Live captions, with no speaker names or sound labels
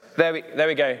There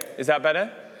we go. Is that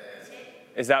better?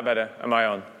 Is that better? Am I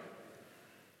on?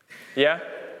 Yeah?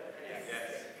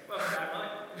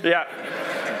 Yeah.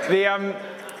 The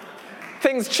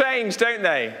things change, don't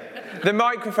they? The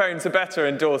microphones are better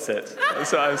in Dorset.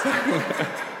 That's what I'm saying.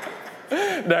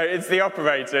 No, it's the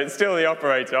operator. It's still the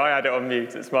operator. I had it on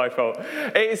mute. It's my fault.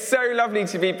 It is so lovely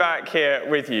to be back here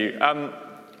with you.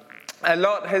 A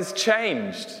lot has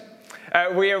changed.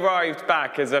 We arrived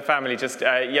back as a family just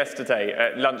yesterday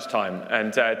at lunchtime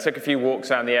and took a few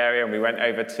walks around the area, and we went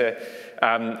over to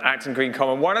Acton Green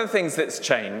Common. One of the things that's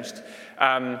changed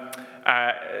for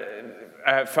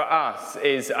us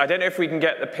is, I don't know if we can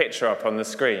get the picture up on the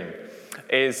screen,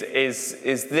 is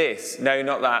this. No,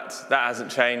 not that. That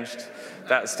hasn't changed.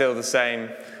 That's still the same.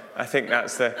 I think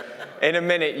that's in a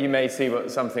minute you may see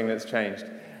something that's changed.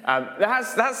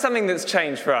 That's something that's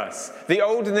changed for us. The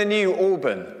old and the new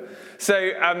Alban.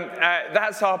 So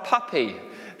that's our puppy.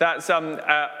 That's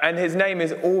and his name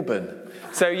is Alban.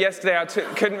 So yesterday I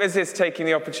couldn't resist taking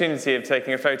the opportunity of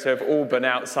taking a photo of Alban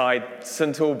outside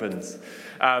St Albans.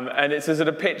 And it's a sort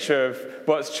of picture of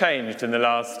what's changed in the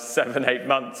last 7-8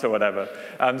 months or whatever,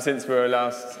 since we were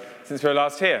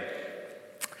last here.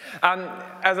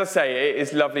 As I say, it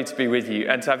is lovely to be with you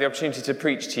and to have the opportunity to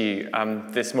preach to you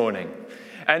this morning.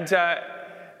 And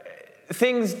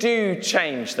things do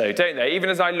change, though, don't they? Even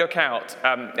as I look out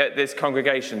at this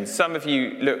congregation, some of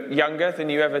you look younger than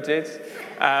you ever did.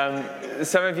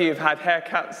 Some of you have had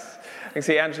haircuts. I can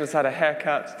see Angela's had a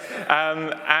haircut.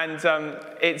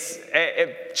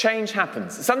 Change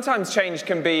happens. Sometimes change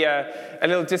can be a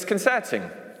little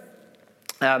disconcerting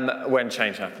when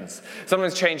change happens.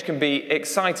 Sometimes change can be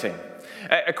exciting.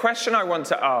 A question I want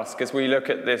to ask as we look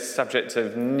at this subject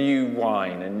of new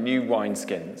wine and new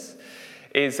wineskins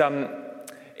is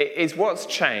what's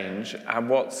change and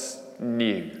what's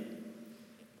new?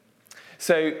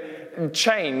 So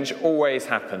change always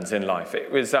happens in life.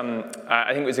 It was, I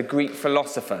think it was a Greek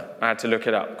philosopher, I had to look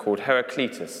it up, called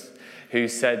Heraclitus, who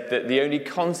said that the only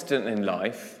constant in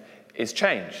life is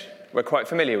change. We're quite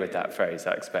familiar with that phrase,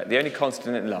 I expect. The only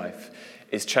constant in life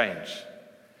is change.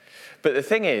 But the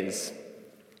thing is,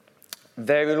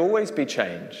 there will always be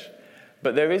change,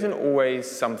 but there isn't always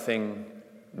something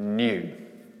new.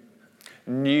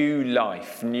 New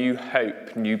life, new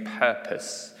hope, new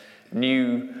purpose,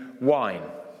 new wine.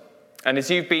 And as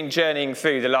you've been journeying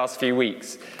through the last few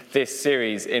weeks, this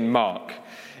series in Mark,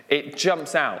 it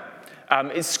jumps out.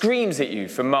 It screams at you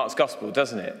from Mark's gospel,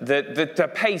 doesn't it?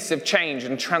 The pace of change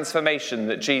and transformation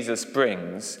that Jesus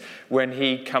brings when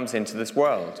he comes into this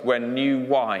world, when new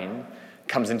wine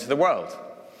comes into the world.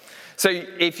 So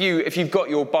if you've got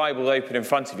your Bible open in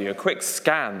front of you, a quick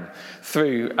scan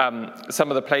through some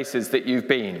of the places that you've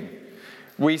been,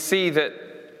 we see that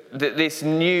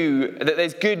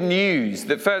there's good news.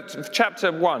 That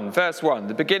chapter 1, verse 1,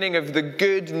 the beginning of the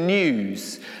good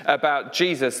news about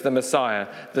Jesus, the Messiah,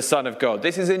 the Son of God.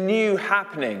 This is a new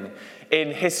happening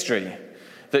in history,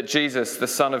 that Jesus, the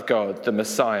Son of God, the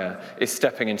Messiah, is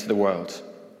stepping into the world.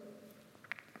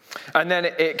 And then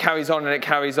it carries on and it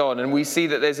carries on, and we see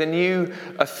that there's a new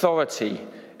authority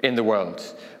in the world.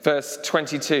 Verse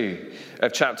 22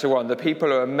 of chapter 1, the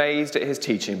people are amazed at his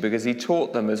teaching because he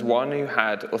taught them as one who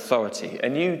had authority. A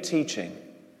new teaching,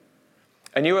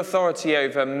 a new authority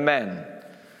over men.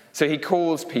 So he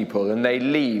calls people and they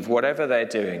leave whatever they're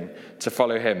doing to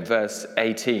follow him. Verse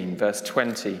 18, verse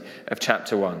 20 of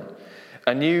chapter 1.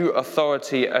 A new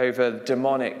authority over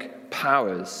demonic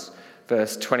powers.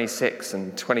 Verse 26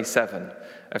 and 27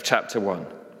 of chapter 1.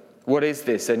 What is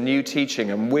this? A new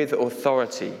teaching, and with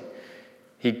authority.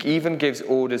 He even gives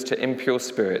orders to impure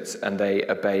spirits, and they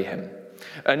obey him.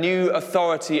 A new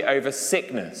authority over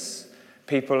sickness.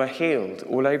 People are healed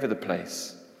all over the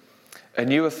place. A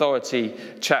new authority,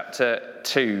 chapter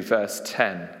 2, verse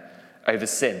 10, over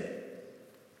sin.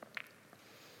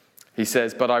 He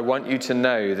says, but I want you to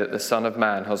know that the Son of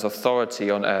Man has authority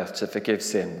on earth to forgive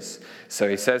sins. So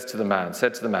he said to the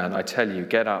man, I tell you,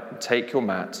 get up, take your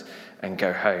mat, and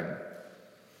go home.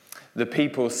 The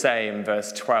people say in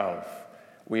verse 12,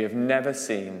 we have never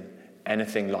seen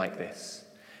anything like this.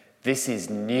 This is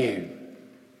new.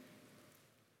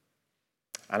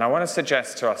 And I want to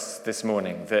suggest to us this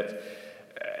morning that,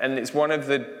 and it's one of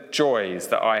the joys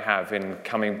that I have in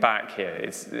coming back here,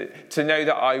 is to know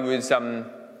that I was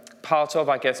part of,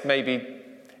 I guess maybe,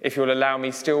 if you'll allow me,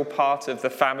 still part of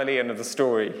the family and of the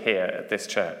story here at this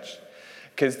church.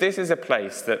 Because this is a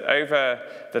place that over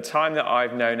the time that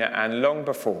I've known it and long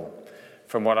before,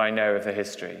 from what I know of the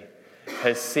history,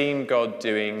 has seen God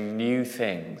doing new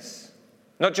things.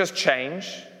 Not just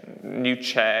change, new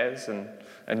chairs and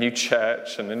a new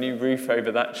church and a new roof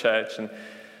over that church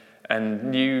and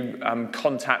new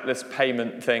contactless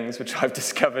payment things, which I've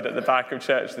discovered at the back of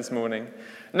church this morning.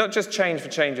 Not just change for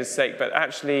change's sake, but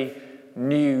actually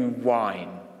new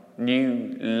wine,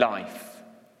 new life,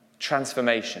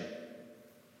 transformation.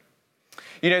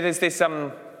 There's this,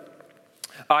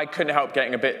 I couldn't help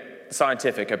getting a bit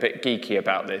scientific, a bit geeky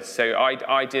about this. So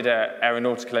I did an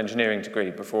aeronautical engineering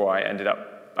degree before I ended up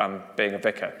being a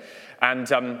vicar. And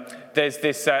there's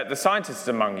this, the scientists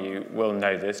among you will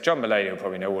know this. John Mulaney will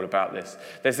probably know all about this.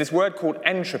 There's this word called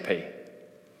entropy.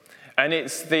 And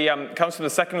it's comes from the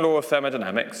second law of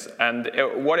thermodynamics. And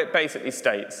what it basically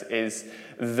states is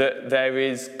that there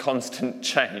is constant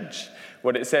change.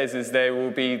 What it says is there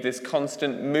will be this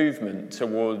constant movement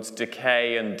towards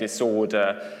decay and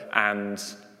disorder and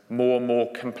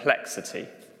more complexity.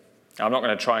 I'm not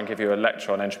going to try and give you a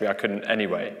lecture on entropy. I couldn't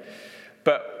anyway.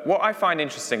 But what I find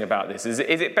interesting about this is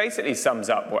it basically sums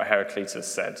up what Heraclitus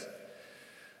said,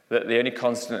 that the only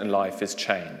constant in life is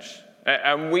change.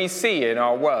 And we see in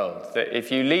our world that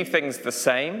if you leave things the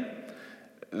same,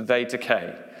 they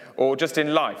decay. Or just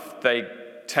in life, they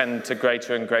tend to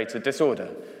greater and greater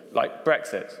disorder, like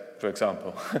Brexit, for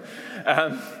example.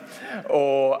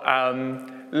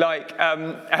 Like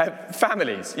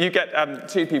families. You get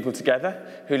two people together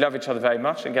who love each other very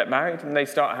much and get married, and they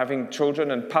start having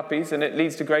children and puppies, and it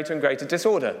leads to greater and greater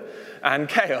disorder and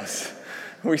chaos.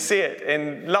 We see it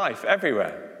in life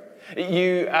everywhere.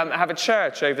 You have a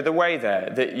church over the way there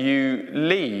that you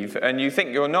leave and you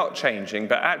think you're not changing,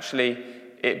 but actually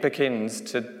it begins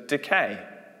to decay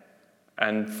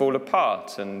and fall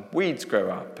apart, and weeds grow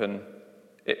up, and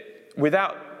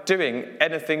without doing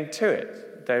anything to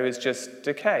it. There is just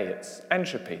decay, it's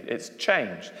entropy, it's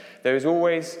change. There is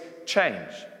always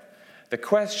change. The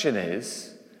question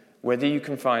is whether you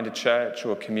can find a church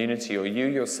or a community, or you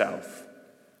yourself,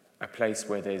 a place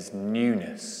where there's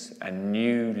newness and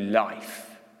new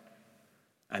life.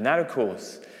 And that, of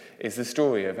course, is the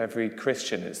story of every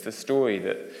Christian. It's the story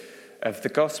of the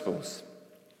Gospels.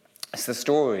 It's the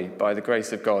story, by the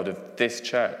grace of God, of this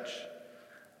church,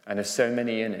 and of so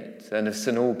many in it, and of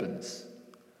St. Albans,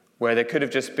 where there could have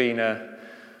just been a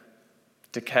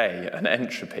decay, an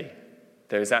entropy.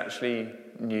 There is actually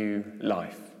new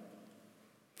life.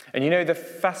 And the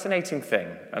fascinating thing,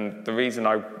 and the reason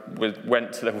I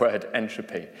went to the word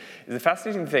entropy, is the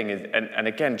fascinating thing is, and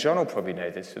again, John will probably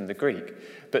know this from the Greek,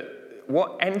 but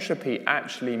what entropy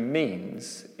actually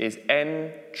means is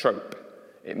entrope.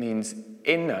 It means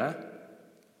inner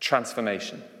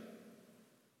transformation.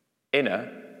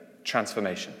 Inner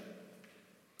transformation.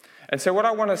 And so what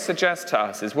I want to suggest to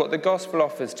us is what the gospel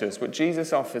offers to us, what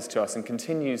Jesus offers to us and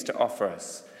continues to offer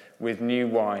us with new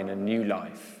wine and new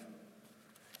life,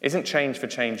 isn't change for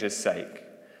change's sake,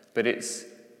 but it's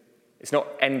not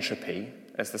entropy,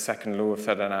 as the second law of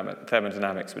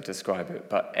thermodynamics would describe it,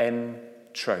 but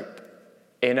entrope,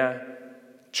 inner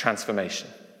transformation,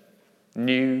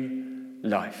 new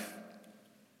life.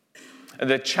 And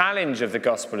the challenge of the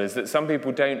gospel is that some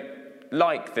people don't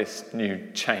like this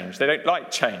new change. They don't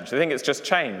like change. They think it's just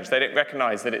change. They don't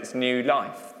recognize that it's new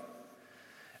life.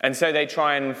 And so they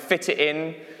try and fit it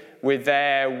in with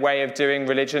their way of doing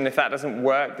religion. If that doesn't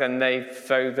work, then they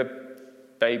throw the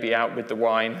baby out with the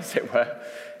wine, as it were,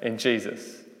 in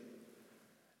Jesus.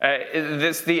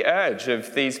 That's the urge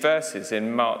of these verses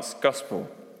in Mark's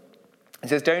Gospel. It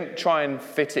says, don't try and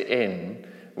fit it in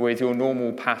with your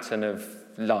normal pattern of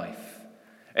life.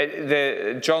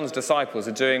 John's disciples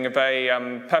are doing a very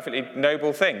perfectly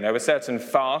noble thing. There were certain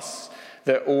fasts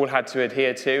that all had to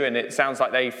adhere to, and it sounds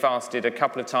like they fasted a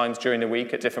couple of times during the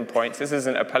week at different points. This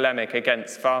isn't a polemic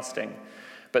against fasting,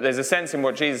 but there's a sense in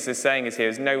what Jesus is saying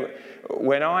is no,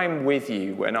 when I'm with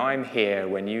you, when I'm here,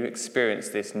 when you experience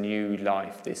this new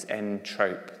life, this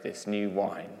entrope, this new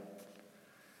wine,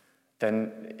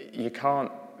 then you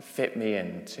can't fit me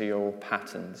into your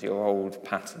patterns, your old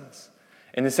patterns.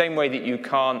 In the same way that you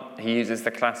can't, he uses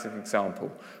the classic example,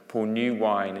 pour new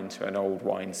wine into an old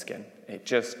wineskin. It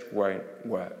just won't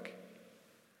work.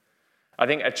 I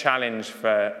think a challenge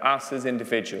for us as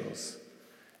individuals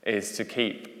is to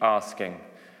keep asking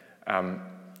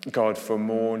God for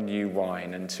more new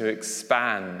wine and to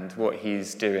expand what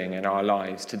he's doing in our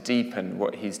lives, to deepen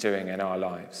what he's doing in our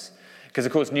lives. Because,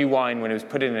 of course, new wine, when it was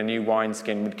put in a new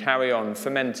wineskin, would carry on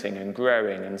fermenting and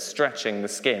growing and stretching the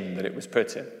skin that it was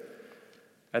put in.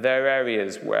 Are there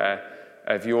areas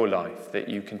of your life that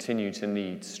you continue to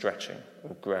need stretching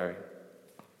or growing?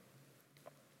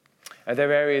 Are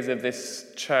there areas of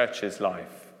this church's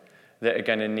life that are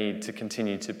going to need to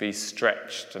continue to be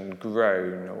stretched and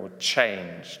grown or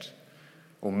changed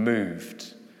or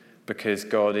moved because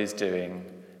God is doing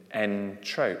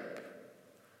entrope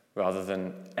rather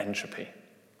than entropy?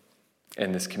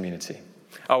 in this community.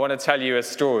 I want to tell you a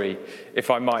story, if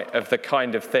I might, of the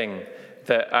kind of thing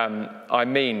that I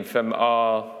mean from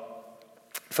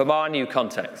our new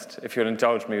context, if you'll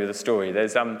indulge me with a story.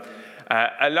 There's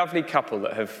a lovely couple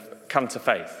that have come to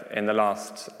faith in the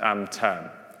last term.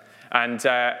 And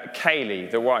Kaylee,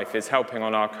 the wife, is helping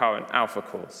on our current Alpha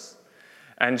course.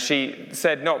 And she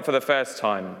said, not for the first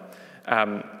time,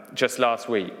 just last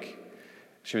week,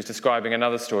 she was describing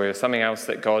another story of something else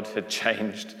that God had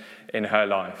changed in her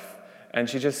life. And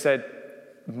she just said,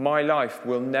 my life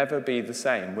will never be the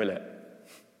same, will it?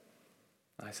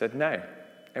 I said, no,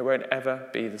 it won't ever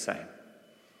be the same.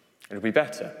 It'll be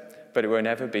better, but it won't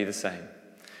ever be the same.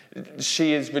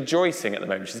 She is rejoicing at the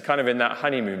moment. She's kind of in that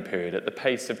honeymoon period at the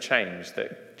pace of change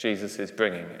that Jesus is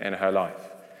bringing in her life.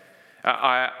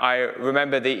 I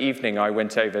remember the evening I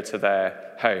went over to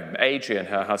their home. Adrian,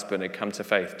 her husband, had come to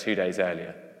faith 2 days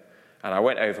earlier. And I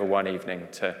went over one evening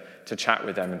to chat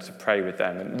with them and to pray with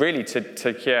them and really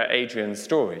to hear Adrian's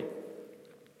story.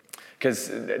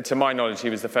 Because to my knowledge, he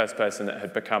was the first person that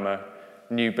had become a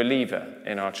new believer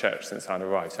in our church since I'd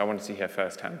arrived. So I wanted to hear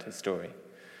firsthand his story.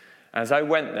 As I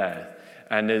went there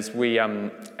and as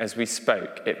we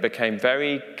spoke, it became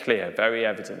very clear, very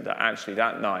evident that actually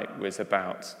that night was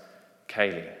about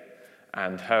Kaylee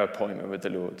and her appointment with the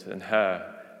Lord and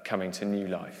her coming to new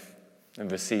life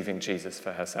and receiving Jesus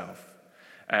for herself.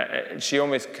 She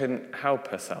almost couldn't help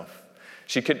herself.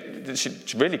 She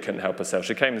really couldn't help herself.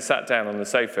 She came and sat down on the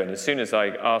sofa, and as soon as I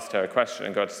asked her a question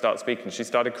and got to start speaking, she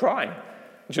started crying.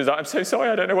 And she was like, I'm so sorry,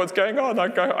 I don't know what's going on.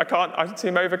 I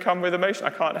seem overcome with emotion.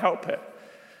 I can't help it.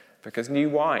 Because new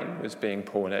wine was being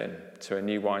poured in to a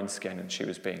new wineskin, and she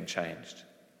was being changed.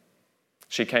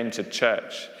 She came to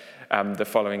church the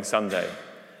following Sunday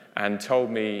and told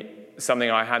me something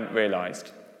I hadn't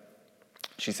realized.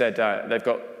 She said they've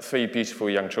got 3 beautiful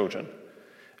young children.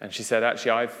 And she said,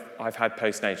 actually, I've had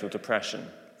postnatal depression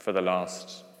for the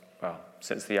last,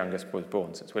 since the youngest was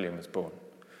born, since William was born.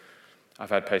 I've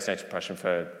had postnatal depression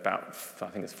for about, I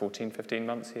think it's 14, 15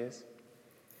 months, years.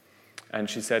 And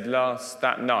she said,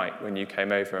 that night when you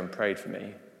came over and prayed for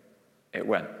me, it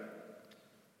went.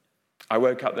 I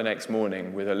woke up the next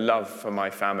morning with a love for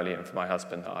my family and for my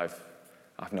husband that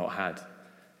I've not had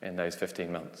in those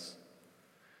 15 months.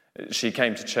 She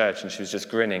came to church and she was just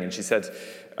grinning, and she said,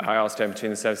 I asked her in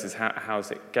between the services, how's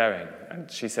it going?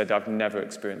 And she said, I've never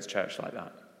experienced church like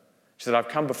that. She said, I've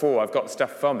come before, I've got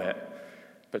stuff from it,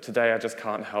 but today I just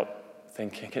can't help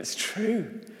thinking it's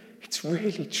true. It's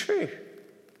really true.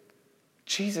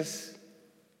 Jesus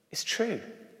is true.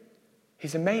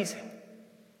 He's amazing.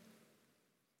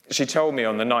 She told me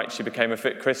on the night she became a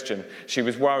fit Christian, she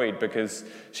was worried because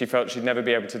she felt she'd never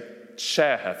be able to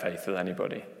share her faith with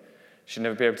anybody. She'd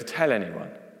never be able to tell anyone.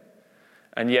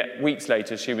 And yet, weeks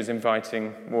later, she was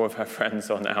inviting more of her friends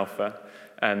on Alpha.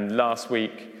 And last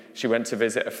week, she went to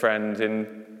visit a friend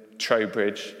in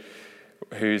Trowbridge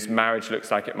whose marriage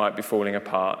looks like it might be falling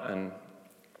apart, and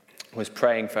was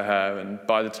praying for her. And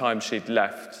by the time she'd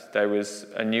left, there was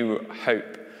a new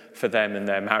hope for them in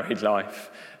their married life.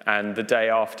 And the day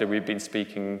after we'd been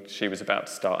speaking, she was about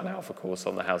to start an Alpha course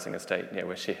on the housing estate near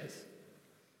where she is.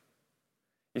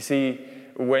 You see,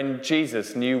 when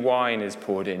Jesus, new wine is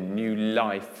poured in, new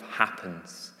life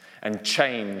happens and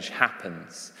change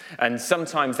happens. And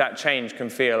sometimes that change can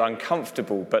feel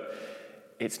uncomfortable, but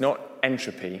it's not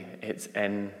entropy, it's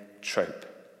entrope.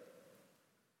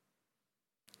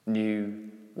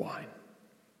 New wine.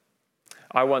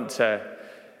 I want to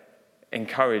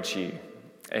encourage you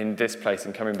in this place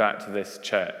and coming back to this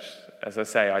church. As I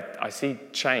say, I see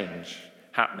change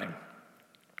happening.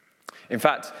 In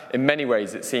fact, in many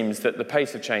ways, it seems that the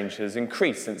pace of change has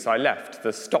increased since I left.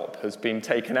 The stop has been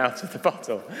taken out of the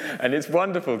bottle. And it's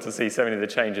wonderful to see so many of the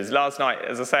changes. Last night,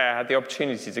 as I say, I had the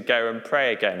opportunity to go and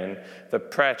pray again in the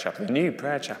prayer chapel, the new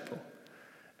prayer chapel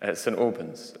at St.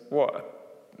 Albans. What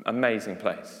an amazing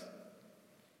place.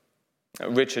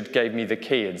 Richard gave me the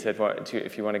key and said, well,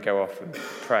 if you want to go off and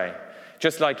pray.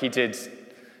 Just like he did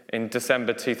in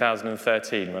December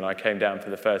 2013, when I came down for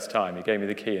the first time, he gave me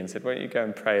the key and said, why don't you go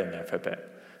and pray in there for a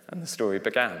bit? And the story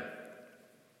began.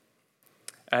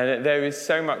 And there is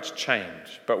so much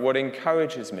change, but what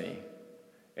encourages me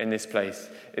in this place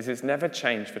is it's never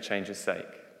change for change's sake.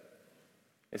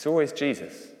 It's always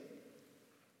Jesus.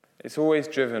 It's always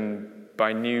driven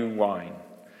by new wine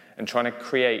and trying to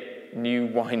create new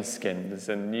wineskins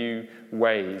and new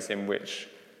ways in which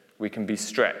we can be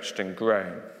stretched and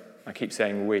grown. I keep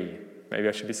saying we. Maybe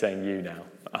I should be saying you now,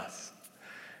 us.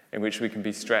 In which we can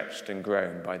be stretched and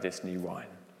grown by this new wine.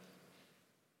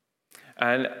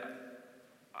 And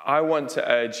I want to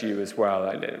urge you as well.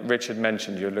 Like Richard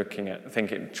mentioned, you're looking at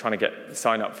trying to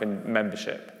sign up for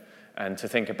membership and to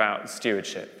think about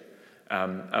stewardship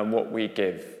and what we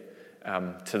give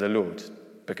to the Lord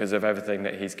because of everything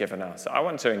that he's given us. I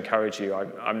want to encourage you.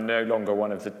 I'm no longer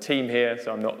one of the team here,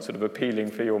 so I'm not sort of appealing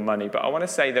for your money, but I want to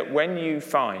say that when you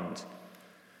find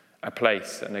a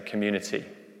place and a community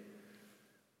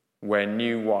where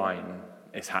new wine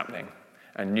is happening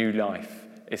and new life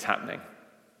is happening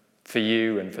for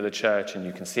you and for the church, and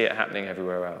you can see it happening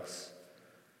everywhere else,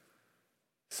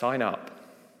 sign up.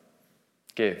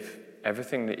 Give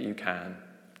everything that you can,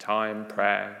 time,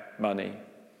 prayer, money,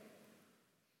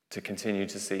 to continue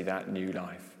to see that new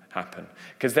life happen.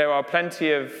 Because there are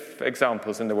plenty of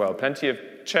examples in the world, plenty of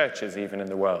churches even in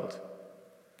the world,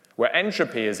 where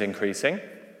entropy is increasing,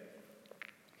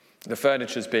 the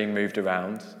furniture's being moved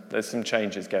around, there's some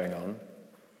changes going on,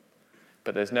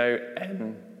 but there's no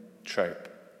entrope,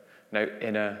 no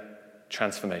inner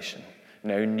transformation,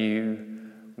 no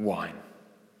new wine.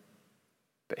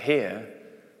 But here,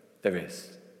 there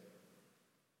is.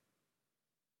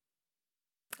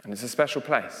 And it's a special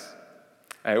place.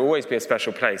 And it'll always be a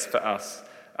special place for us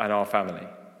and our family.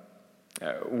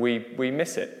 We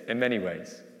miss it in many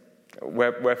ways.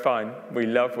 We're fine. We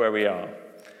love where we are.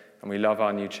 And we love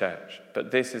our new church.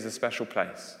 But this is a special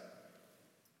place.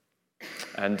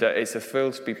 And it's a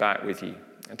thrill to be back with you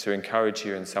and to encourage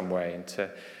you in some way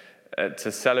and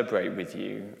to celebrate with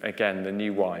you, again, the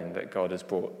new wine that God has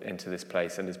brought into this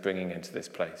place and is bringing into this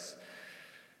place.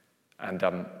 And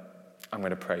I'm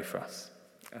going to pray for us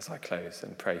as I close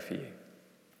and pray for you.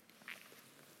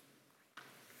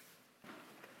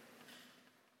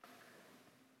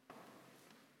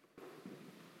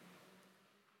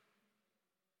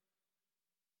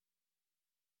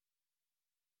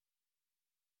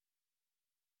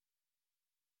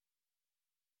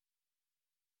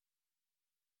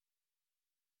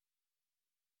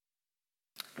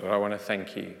 Lord, I want to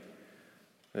thank you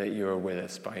that you are with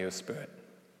us by your Spirit.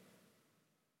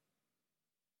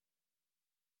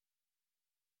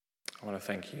 I want to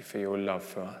thank you for your love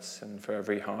for us and for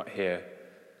every heart here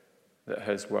that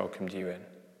has welcomed you in,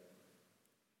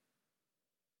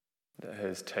 that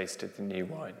has tasted the new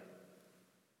wine.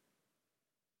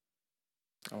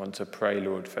 I want to pray,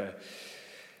 Lord, for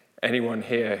anyone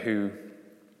here who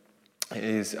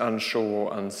is unsure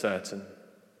or uncertain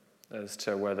as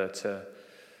to whether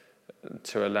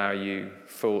to allow you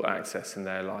full access in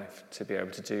their life to be able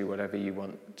to do whatever you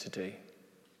want to do.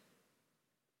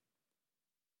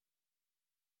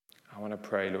 I want to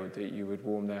pray, Lord, that you would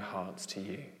warm their hearts to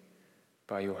you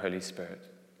by your Holy Spirit.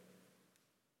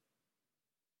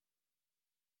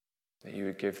 That you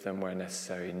would give them, where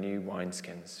necessary, new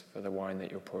wineskins for the wine that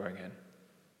you're pouring in.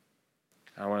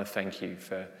 I want to thank you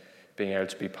for being able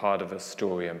to be part of a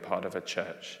story and part of a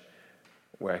church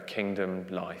where kingdom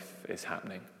life is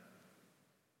happening.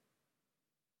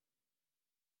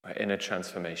 Where inner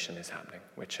transformation is happening,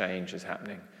 where change is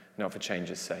happening, not for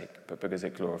change's sake, but because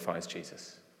it glorifies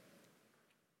Jesus.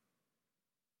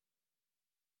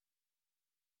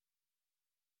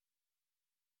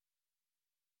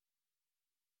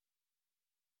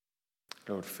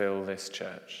 Lord, fill this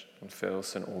church and fill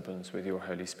St. Albans with your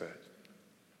Holy Spirit.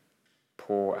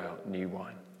 Pour out new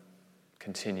wine.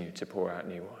 Continue to pour out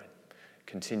new wine.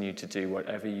 Continue to do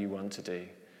whatever you want to do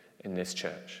in this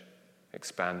church,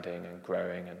 expanding and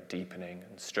growing and deepening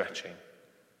and stretching,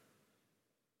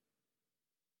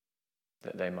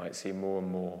 that they might see more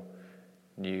and more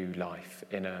new life,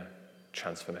 inner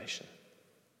transformation.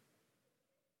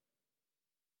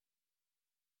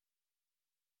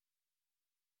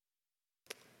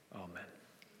 Amen.